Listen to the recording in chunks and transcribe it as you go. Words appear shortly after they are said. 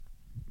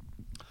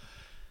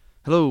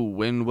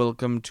Hello, and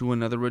welcome to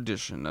another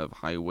edition of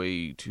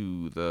Highway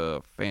to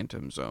the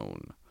Phantom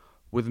Zone.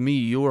 With me,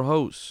 your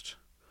host,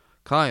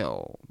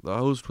 Kyle, the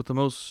host with the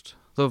most,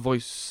 the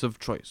voice of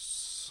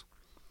choice.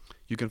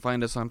 You can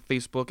find us on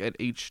Facebook at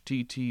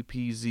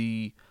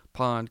HTTPZ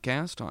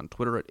Podcast, on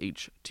Twitter at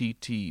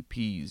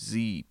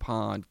HTTPZ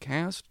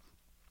Podcast.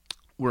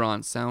 We're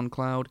on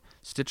SoundCloud,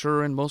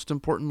 Stitcher, and most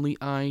importantly,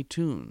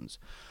 iTunes.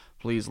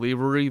 Please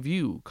leave a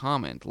review,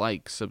 comment,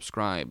 like,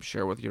 subscribe,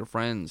 share with your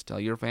friends, tell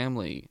your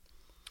family.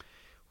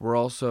 We're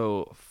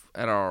also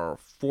at our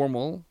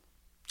formal,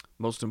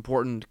 most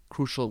important,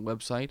 crucial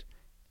website,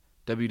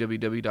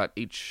 www.hwww,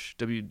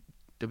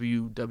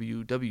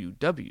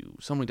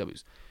 so many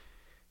W's,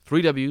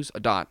 3W's, a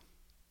dot,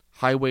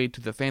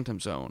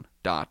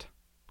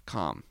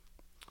 highwaytothephantomzone.com.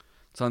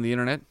 It's on the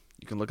internet.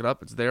 You can look it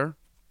up. It's there.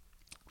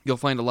 You'll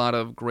find a lot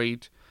of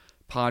great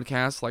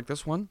podcasts like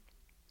this one,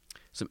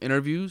 some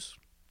interviews,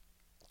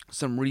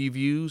 some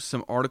reviews,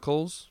 some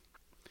articles,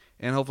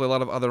 and hopefully a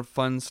lot of other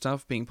fun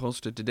stuff being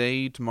posted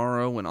today,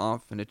 tomorrow, and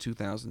off into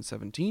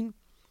 2017.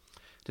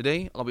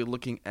 Today, I'll be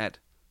looking at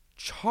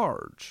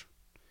Charge,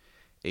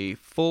 a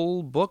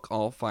full book,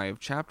 all 5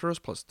 chapters,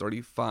 plus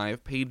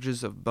 35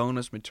 pages of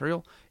bonus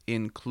material,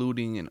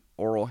 including an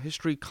oral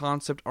history,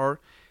 concept art,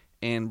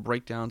 and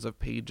breakdowns of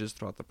pages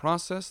throughout the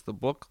process. The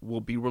book will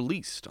be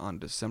released on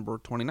December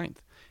 29th.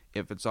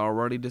 If it's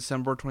already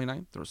December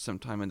 29th or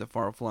sometime in the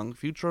far-flung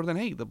future, then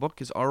hey, the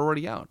book is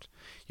already out.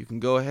 You can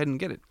go ahead and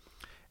get it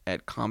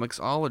at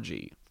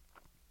Comixology.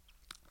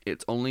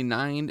 It's only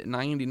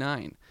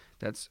 $9.99.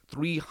 That's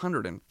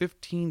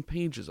 315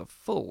 pages of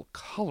full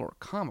color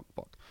comic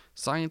book,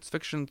 science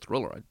fiction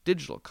thriller, a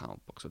digital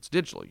comic book. So it's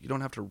digital. You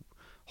don't have to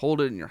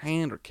hold it in your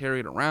hand or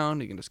carry it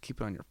around. You can just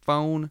keep it on your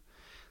phone.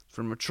 It's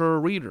for mature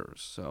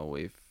readers. So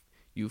if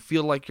you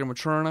feel like you're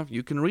mature enough,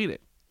 you can read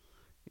it.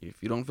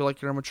 If you don't feel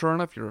like you're mature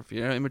enough, if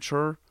you're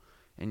immature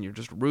and you're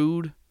just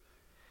rude,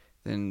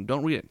 then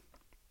don't read it.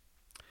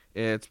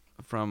 It's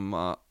from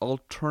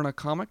Alterna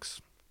Comics.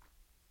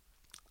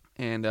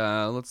 And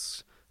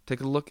let's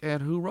take a look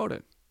at who wrote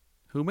it,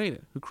 who made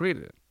it, who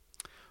created it.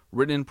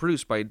 Written and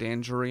produced by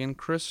Dan Jury and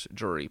Chris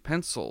Jury.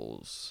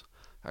 Pencils.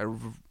 I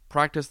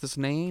practiced this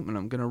name, and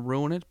I'm going to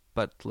ruin it,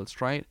 but let's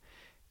try it.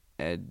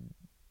 Atia,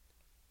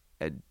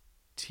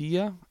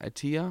 I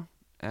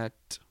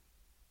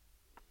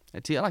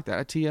like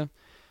that. Atia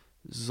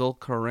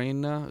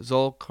Zulkarnain.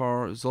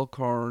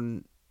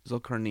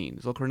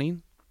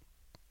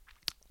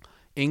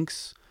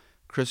 Inks,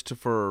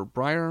 Christopher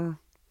Breyer.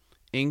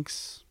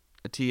 Inks,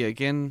 Atia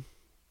again.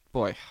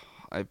 Boy,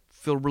 I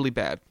feel really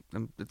bad.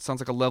 It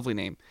sounds like a lovely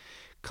name.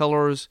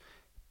 Colors,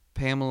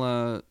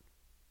 Pamela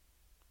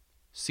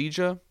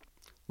Seja.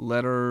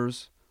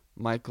 Letters,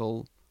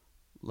 Michael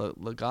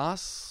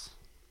Lagasse.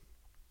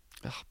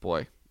 Oh,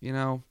 boy,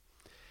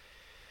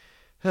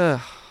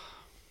 I'm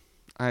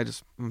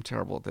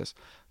terrible at this.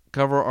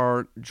 Cover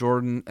art,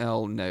 Jordan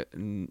L.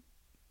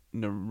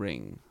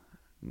 Nering.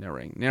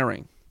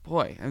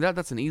 Boy, and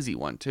that's an easy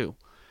one, too.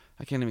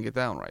 I can't even get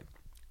that one right.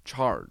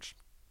 Charge.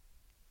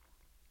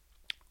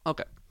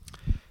 Okay.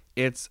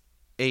 It's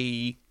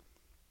a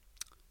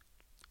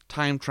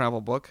time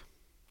travel book,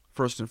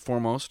 first and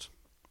foremost.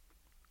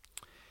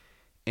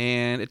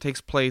 And it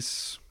takes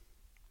place,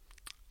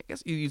 I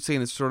guess you'd say, in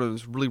this sort of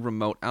this really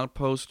remote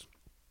outpost.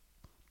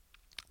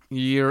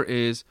 Year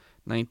is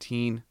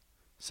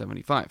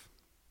 1975.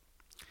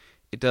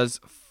 It does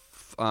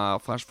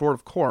flash forward,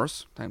 of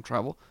course, time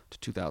travel, to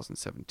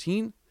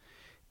 2017.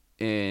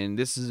 And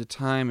this is a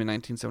time in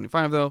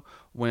 1975, though,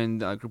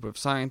 when a group of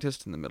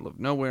scientists in the middle of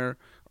nowhere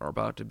are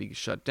about to be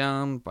shut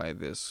down by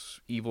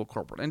this evil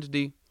corporate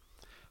entity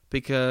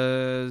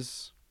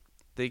because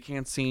they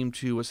can't seem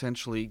to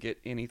essentially get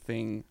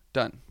anything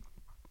done.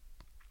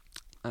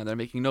 They're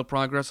making no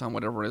progress on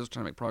whatever it is they're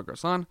trying to make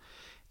progress on,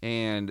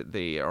 and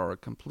they are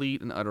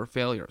complete and utter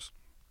failures.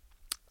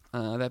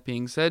 That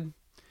being said,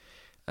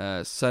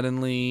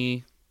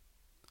 suddenly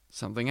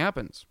something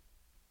happens.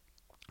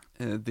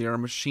 Their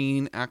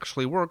machine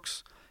actually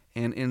works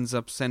and ends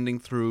up sending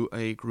through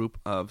a group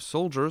of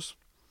soldiers.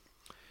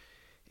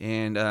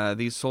 And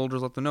these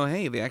soldiers let them know,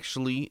 hey, they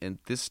actually,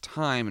 at this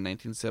time in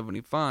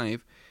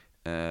 1975,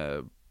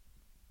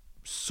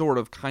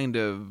 kind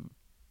of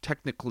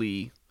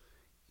technically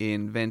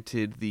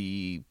invented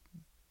the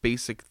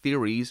basic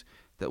theories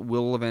that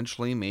will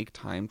eventually make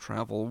time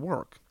travel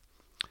work.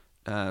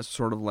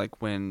 Sort of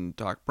like when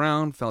Doc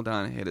Brown fell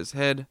down and hit his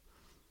head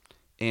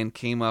and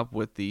came up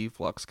with the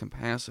flux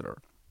capacitor.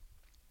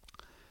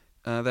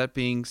 That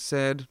being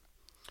said,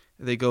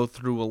 they go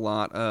through a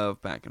lot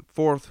of back and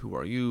forth. Who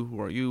are you?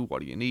 Who are you? What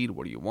do you need?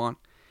 What do you want?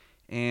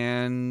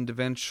 And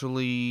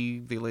eventually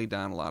they lay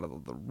down a lot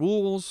of the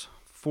rules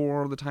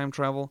for the time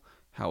travel,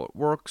 how it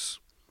works,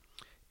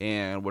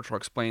 and which are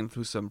explained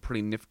through some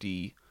pretty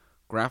nifty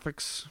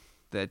graphics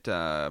that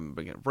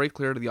make it very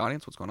clear to the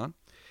audience what's going on.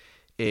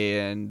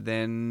 And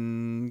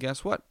then,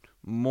 guess what?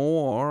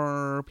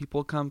 More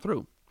people come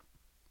through.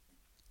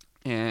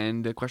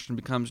 And the question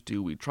becomes,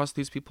 do we trust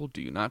these people?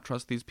 Do you not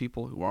trust these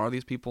people? Who are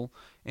these people?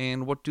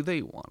 And what do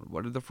they want?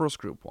 What did the first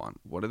group want?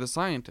 What do the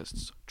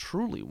scientists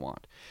truly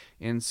want?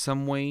 In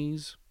some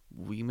ways,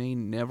 we may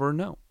never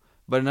know.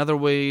 But in other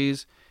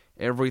ways,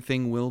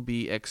 everything will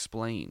be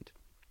explained.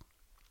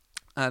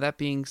 That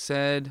being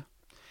said,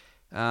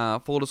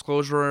 full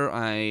disclosure,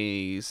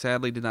 I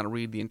sadly did not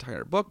read the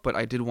entire book, but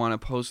I did want to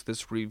post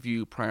this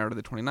review prior to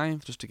the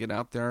 29th just to get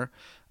out there.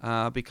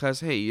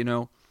 Because, hey,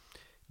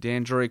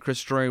 Dan Jury,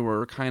 Chris Jury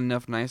were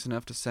nice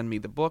enough to send me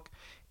the book,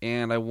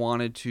 and I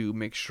wanted to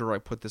make sure I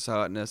put this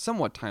out in a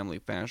somewhat timely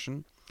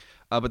fashion.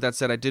 But that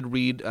said, I did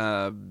read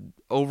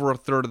over a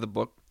third of the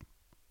book,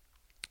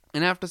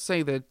 and I have to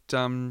say that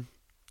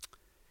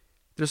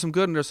there's some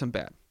good and there's some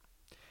bad.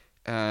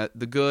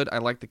 The good, I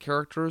like the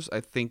characters.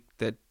 I think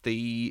that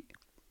they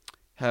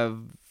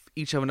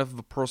each have enough of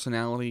a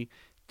personality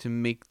to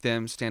make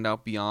them stand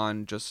out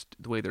beyond just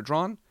the way they're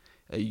drawn.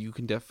 You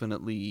can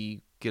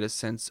definitely get a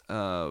sense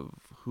of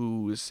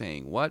who is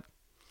saying what,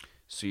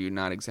 so you're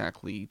not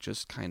exactly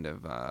just kind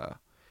of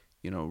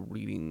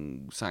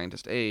reading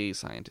scientist A,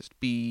 scientist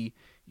B.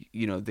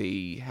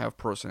 They have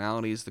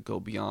personalities that go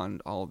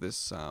beyond all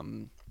this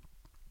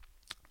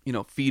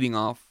feeding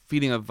of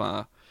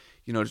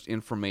just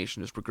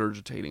information, just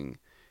regurgitating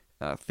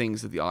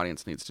things that the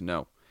audience needs to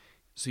know.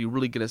 So you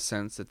really get a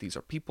sense that these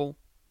are people,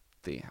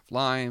 they have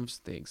lives,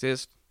 they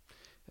exist,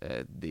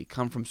 they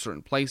come from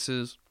certain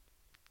places.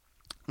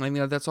 I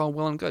mean, that's all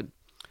well and good.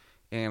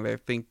 And I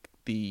think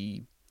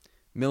the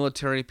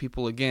military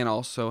people, again,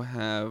 also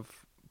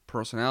have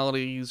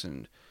personalities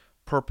and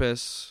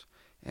purpose,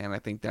 and I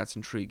think that's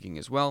intriguing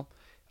as well.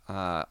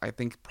 I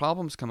think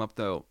problems come up,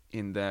 though,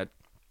 in that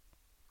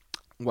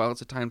while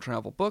it's a time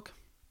travel book,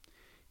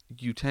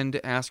 you tend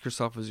to ask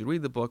yourself as you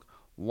read the book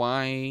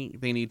why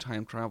they need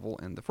time travel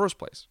in the first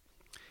place.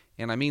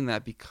 And I mean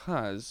that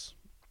because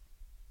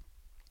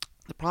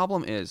the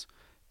problem is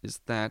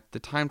that the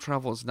time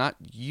travel is not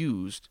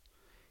used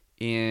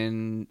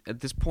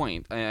at this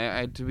point.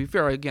 I to be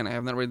fair, again, I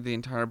have not read the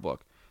entire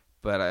book,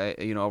 but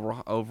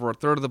over a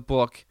third of the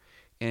book,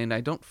 and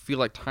I don't feel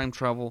like time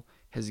travel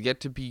has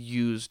yet to be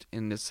used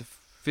in a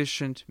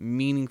sufficient,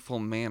 meaningful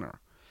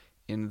manner.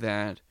 In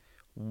that,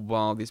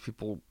 while these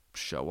people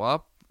show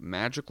up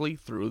magically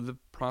through the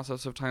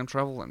process of time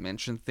travel and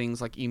mention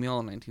things like email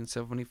in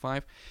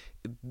 1975,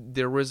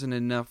 there isn't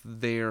enough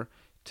there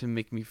to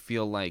make me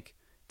feel like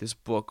this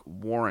book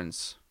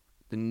warrants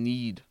the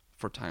need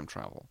for time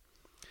travel.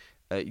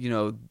 They're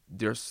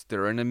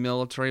in a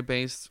military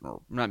base,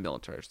 or not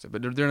military,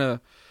 but they're in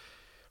a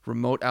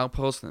remote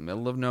outpost in the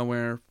middle of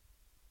nowhere.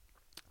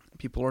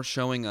 People are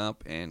showing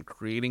up and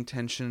creating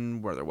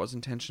tension where there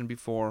wasn't tension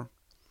before,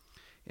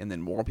 and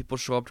then more people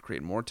show up to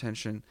create more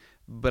tension.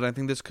 But I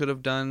think this could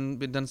have been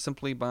done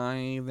simply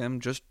by them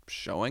just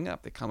showing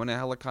up. They come in a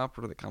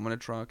helicopter, they come in a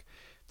truck,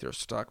 they're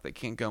stuck, they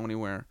can't go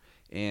anywhere,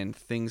 and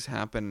things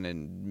happen,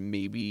 and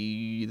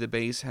maybe the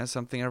base has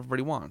something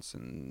everybody wants,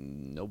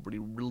 and nobody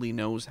really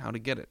knows how to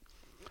get it.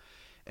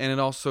 And it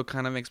also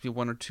kind of makes me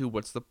wonder, too,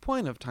 what's the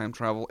point of time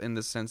travel, in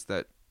the sense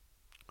that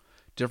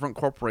different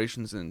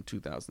corporations in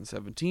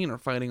 2017 are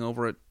fighting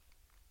over it,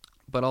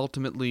 but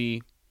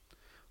ultimately,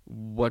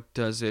 what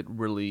does it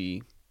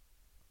really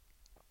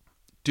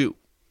do?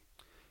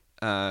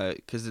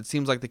 Because it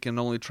seems like they can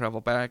only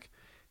travel back.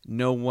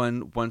 No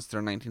one, once they're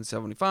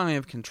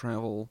 1975, can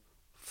travel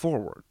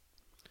forward.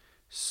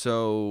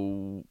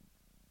 So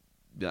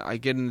I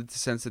get into the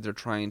sense that they're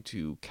trying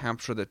to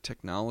capture the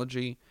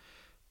technology,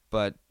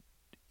 but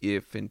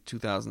if in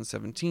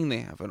 2017 they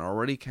haven't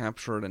already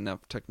captured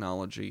enough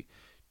technology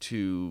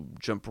to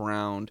jump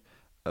around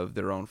of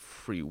their own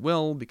free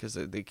will, because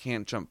they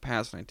can't jump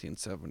past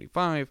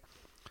 1975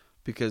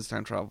 because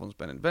time travel has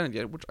been invented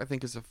yet, which I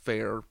think is a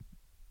fair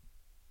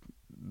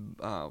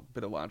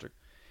bit of logic,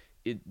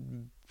 it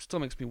still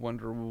makes me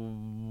wonder,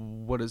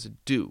 what does it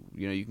do?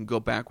 You can go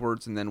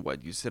backwards, and then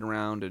what? You sit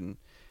around and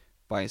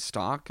buy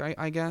stock,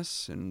 I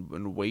guess,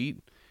 and wait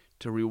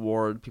to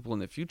reward people in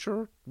the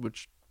future,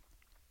 which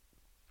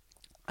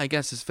I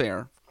guess is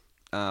fair.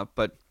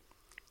 But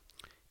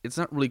it's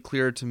not really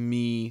clear to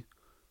me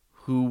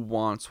who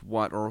wants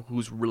what or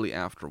who's really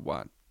after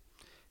what.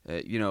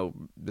 The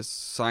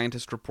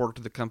scientists report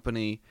to the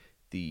company,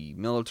 the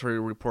military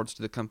reports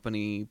to the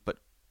company, but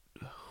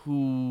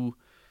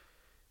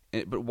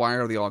why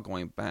are they all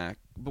going back?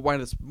 But why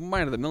do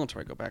the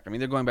military go back? I mean,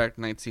 they're going back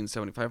to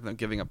 1975 and they're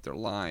giving up their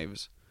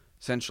lives,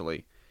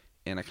 essentially.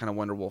 And I kind of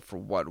wonder, well, for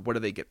what? What do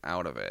they get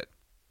out of it?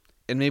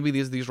 And maybe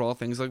these are all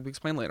things like we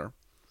explain later.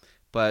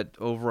 But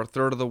over a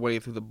third of the way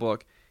through the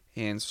book,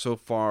 and so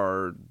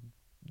far,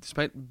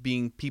 despite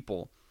being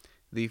people,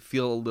 they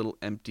feel a little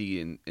empty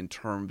in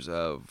terms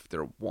of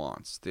their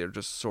wants. They're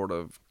just sort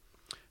of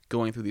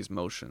going through these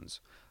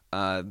motions.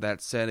 That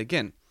said,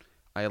 again,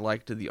 I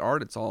liked the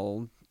art. It's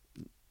all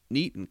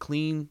neat and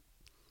clean.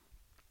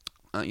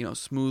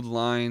 Smooth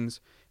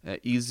lines,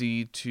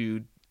 easy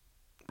to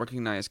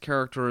recognize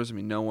characters. I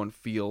mean, no one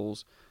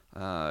feels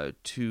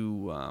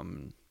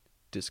too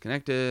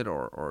disconnected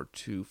or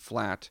too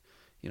flat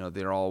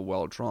they're all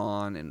well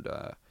drawn and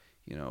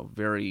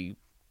very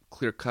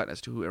clear cut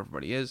as to who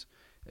everybody is.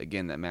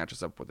 Again, that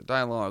matches up with the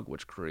dialogue,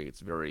 which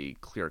creates very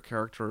clear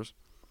characters.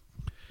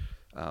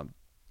 I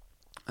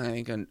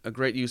think a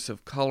great use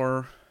of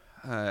color.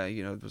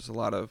 There's a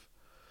lot of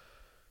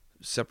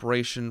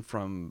separation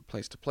from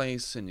place to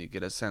place, and you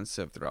get a sense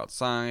if they're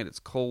outside, it's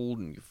cold,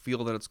 and you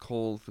feel that it's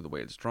cold through the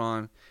way it's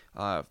drawn.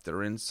 If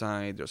they're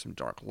inside, there's some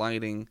dark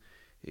lighting,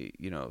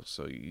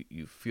 so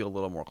you feel a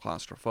little more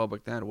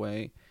claustrophobic that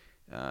way.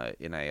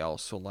 And I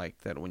also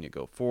like that when you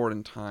go forward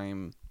in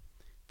time,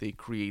 they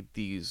create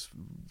these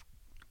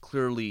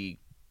clearly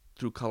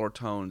through color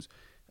tones,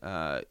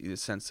 the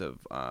sense of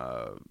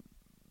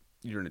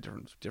you're in a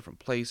different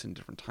place and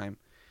different time.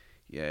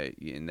 Yeah,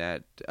 in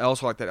that I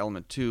also like that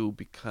element too,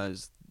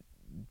 because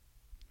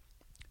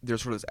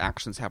there's sort of this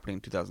actions happening in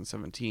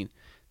 2017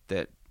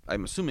 that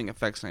I'm assuming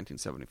affects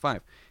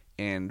 1975,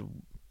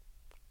 and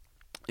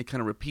it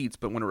kind of repeats.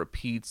 But when it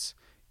repeats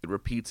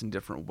in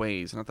different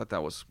ways, and I thought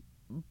that was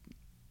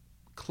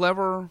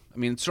clever. I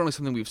mean, it's certainly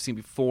something we've seen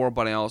before,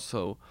 but I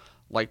also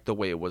liked the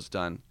way it was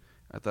done.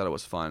 I thought it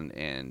was fun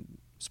and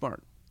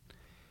smart.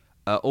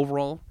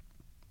 Overall,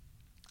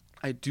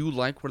 I do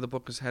like where the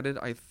book is headed.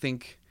 I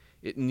think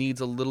it needs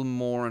a little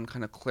more in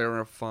kind of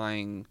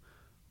clarifying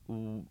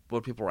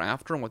what people are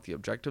after and what the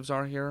objectives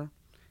are here,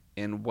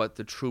 and what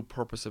the true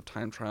purpose of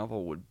time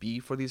travel would be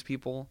for these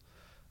people.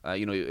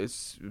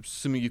 It's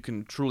assuming you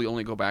can truly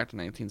only go back to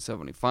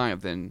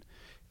 1975, then,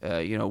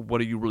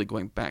 what are you really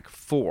going back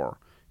for?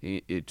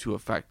 To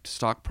affect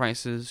stock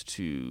prices,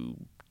 to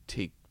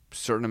take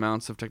certain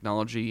amounts of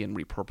technology and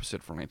repurpose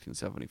it for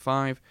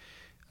 1975.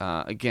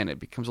 Again, it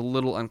becomes a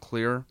little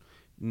unclear.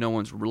 No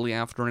one's really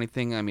after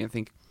anything. I mean, I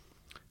think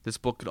this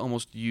book could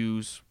almost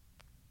use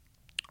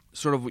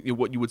sort of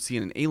what you would see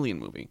in an Alien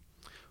movie,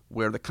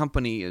 where the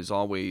company is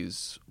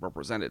always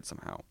represented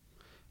somehow.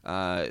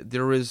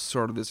 There is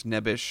sort of this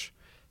nebbish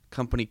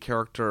company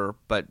character,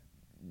 but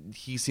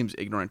he seems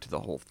ignorant to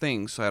the whole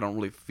thing, so I don't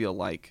really feel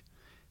like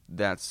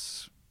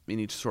that's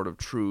any sort of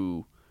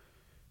true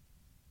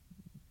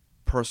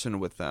person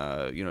with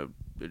a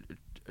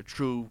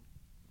true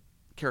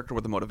character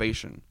with a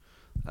motivation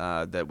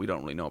that we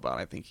don't really know about.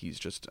 I think he's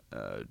just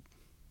a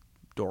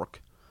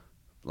dork,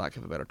 lack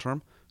of a better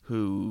term,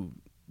 who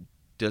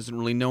doesn't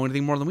really know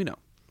anything more than we know.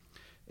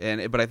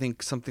 But I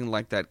think something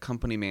like that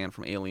company man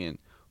from Alien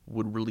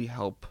would really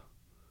help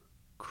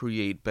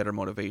create better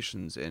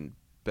motivations and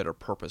better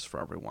purpose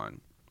for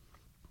everyone.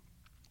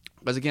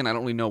 Because again, I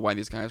don't really know why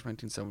these guys from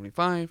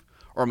 1975,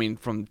 or I mean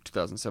from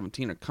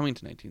 2017, are coming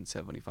to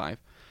 1975.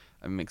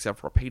 I mean, except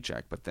for a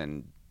paycheck, but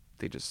then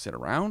they just sit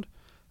around.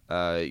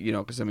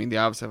 Because I mean, they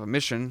obviously have a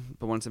mission,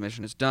 but once the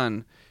mission is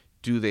done,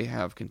 do they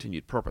have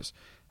continued purpose?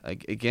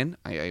 Again,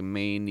 I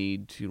may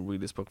need to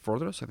read this book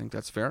further, so I think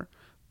that's fair.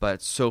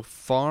 But so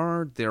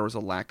far, there was a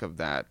lack of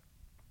that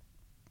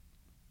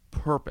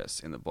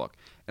purpose in the book,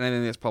 and I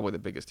think that's probably the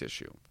biggest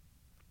issue.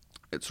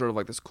 It's sort of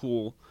like this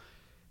cool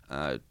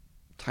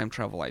time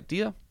travel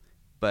idea,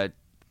 but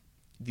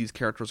these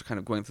characters are kind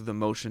of going through the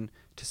motion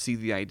to see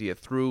the idea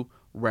through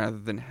rather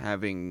than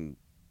having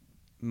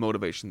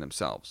motivation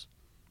themselves.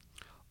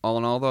 All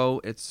in all,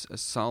 though, it's a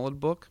solid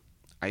book.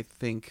 I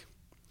think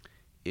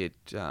it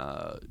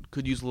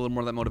could use a little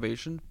more of that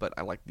motivation, but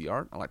I like the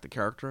art, I like the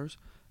characters,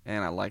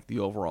 and I like the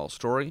overall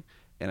story,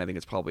 and I think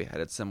it's probably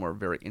headed somewhere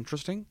very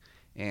interesting.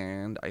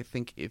 And I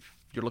think if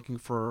you're looking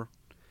for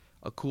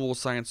a cool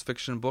science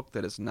fiction book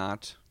that is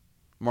not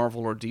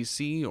Marvel or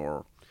DC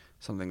or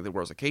something that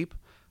wears a cape,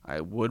 I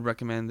would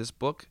recommend this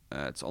book.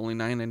 It's only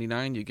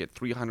 $9.99. You get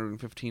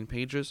 315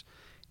 pages.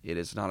 It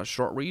is not a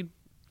short read.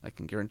 I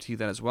can guarantee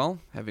that as well.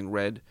 Having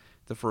read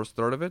the first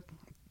third of it,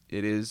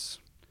 it is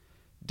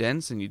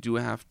dense, and you do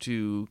have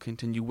to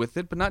continue with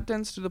it, but not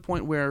dense to the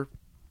point where,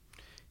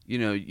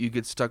 you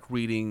get stuck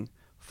reading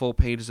full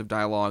pages of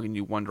dialogue and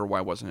you wonder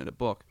why wasn't it a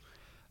book.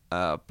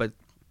 But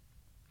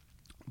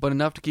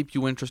enough to keep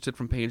you interested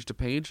from page to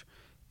page,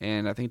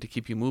 and I think to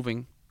keep you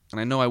moving. And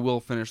I know I will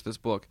finish this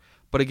book.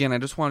 But again, I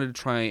just wanted to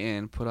try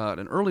and put out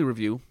an early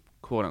review,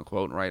 quote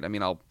unquote, right? I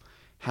mean, I'll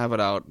have it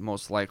out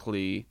most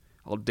likely.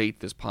 I'll date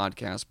this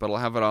podcast, but I'll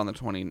have it on the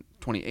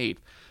 28th.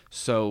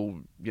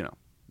 So,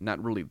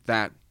 not really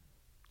that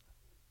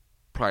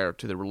prior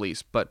to the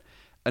release, but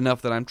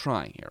enough that I'm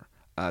trying here.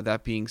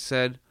 That being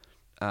said,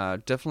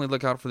 definitely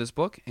look out for this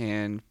book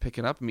and pick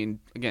it up. I mean,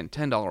 again,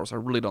 $10. I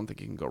really don't think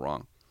you can go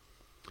wrong.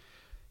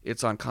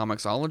 It's on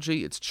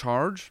Comixology. It's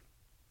Charge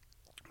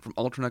from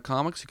Alternate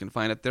Comics. You can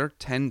find it there.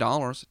 $10.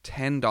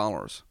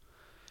 $10.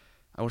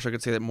 I wish I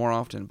could say that more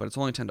often, but it's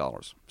only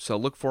 $10. So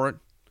look for it.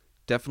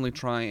 Definitely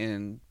try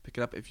and pick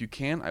it up if you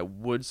can. I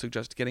would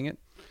suggest getting it.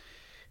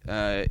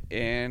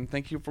 And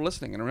thank you for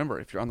listening. And remember,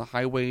 if you're on the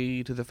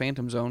highway to the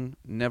Phantom Zone,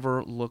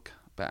 never look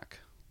back.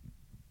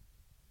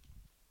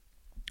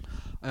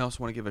 I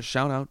also want to give a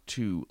shout out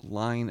to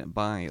Line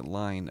by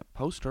Line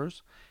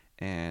Posters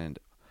and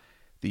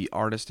the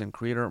artist and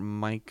creator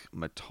Mike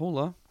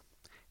Matola.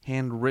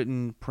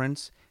 Handwritten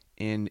prints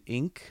in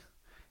ink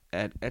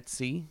at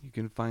Etsy. You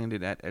can find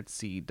it at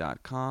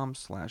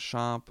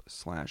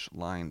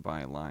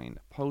etsy.com/shop/line-by-line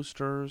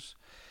posters.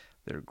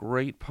 They're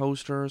great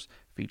posters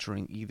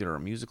featuring either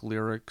music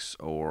lyrics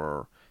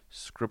or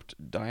script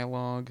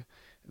dialogue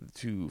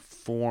to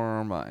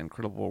form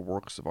incredible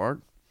works of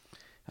art.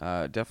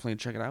 Definitely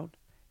check it out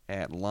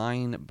at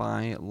Line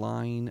by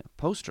Line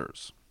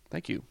Posters.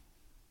 Thank you.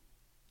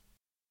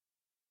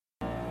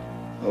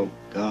 Oh,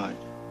 God.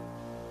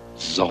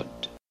 Zod.